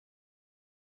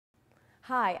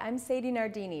Hi, I'm Sadie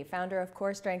Nardini, founder of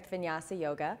Core Strength Vinyasa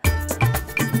Yoga.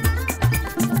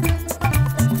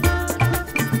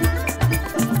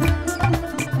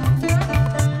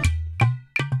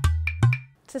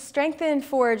 To strengthen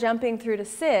for jumping through to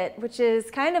sit, which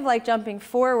is kind of like jumping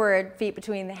forward, feet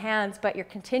between the hands, but you're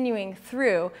continuing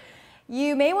through,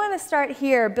 you may want to start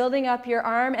here building up your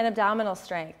arm and abdominal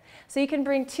strength. So you can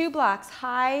bring 2 blocks,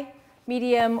 high,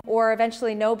 medium, or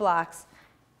eventually no blocks.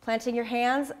 Planting your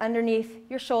hands underneath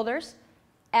your shoulders.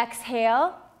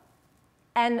 Exhale,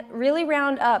 and really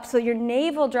round up so your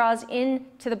navel draws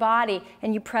into the body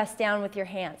and you press down with your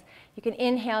hands. You can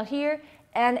inhale here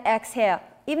and exhale.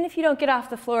 Even if you don't get off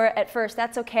the floor at first,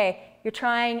 that's okay. You're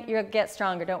trying, you'll get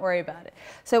stronger, don't worry about it.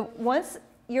 So once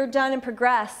you're done and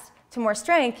progressed to more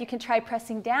strength, you can try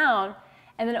pressing down,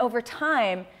 and then over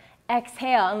time,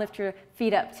 exhale and lift your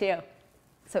feet up too.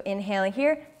 So inhaling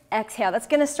here, exhale. That's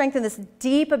going to strengthen this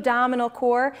deep abdominal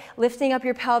core. Lifting up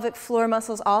your pelvic floor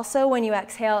muscles also when you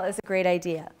exhale is a great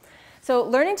idea. So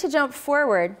learning to jump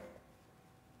forward,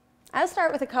 I'll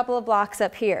start with a couple of blocks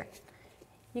up here.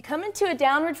 You come into a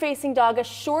downward facing dog, a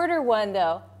shorter one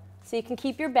though, so you can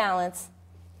keep your balance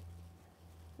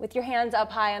with your hands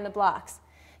up high on the blocks.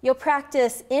 You'll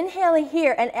practice inhaling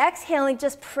here and exhaling,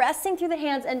 just pressing through the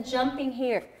hands and jumping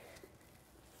here.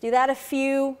 Do that a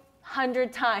few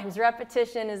 100 times.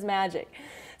 Repetition is magic.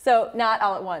 So not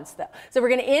all at once though. So we're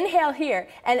going to inhale here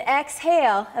and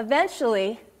exhale,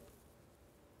 eventually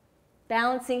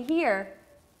balancing here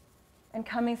and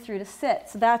coming through to sit.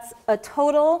 So that's a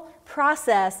total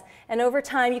process, and over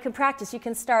time you can practice. You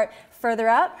can start further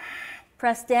up,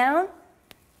 press down,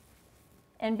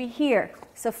 and be here.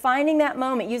 So finding that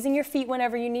moment, using your feet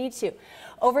whenever you need to.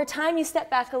 Over time you step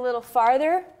back a little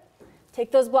farther, take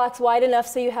those blocks wide enough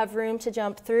so you have room to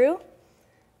jump through.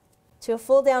 To a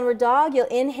full downward dog, you'll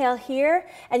inhale here,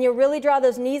 and you'll really draw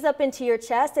those knees up into your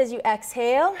chest as you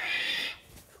exhale.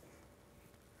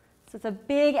 So it's a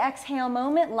big exhale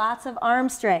moment, lots of arm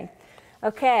strength.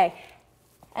 Okay,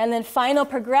 and then final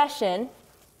progression.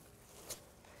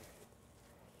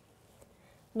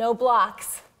 No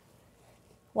blocks.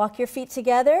 Walk your feet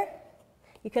together.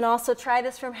 You can also try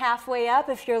this from halfway up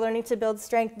if you're learning to build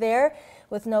strength there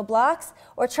with no blocks,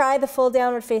 or try the full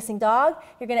downward facing dog.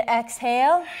 You're going to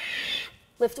exhale,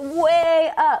 lift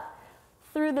way up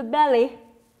through the belly,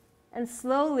 and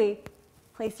slowly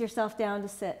place yourself down to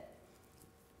sit.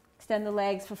 Extend the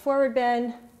legs for forward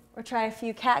bend, or try a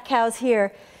few cat-cows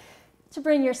here to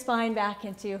bring your spine back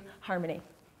into harmony.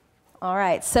 All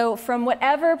right, so from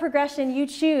whatever progression you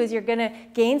choose, you're going to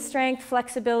gain strength,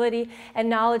 flexibility, and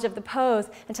knowledge of the pose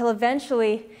until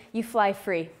eventually you fly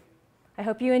free. I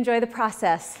hope you enjoy the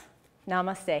process.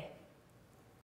 Namaste.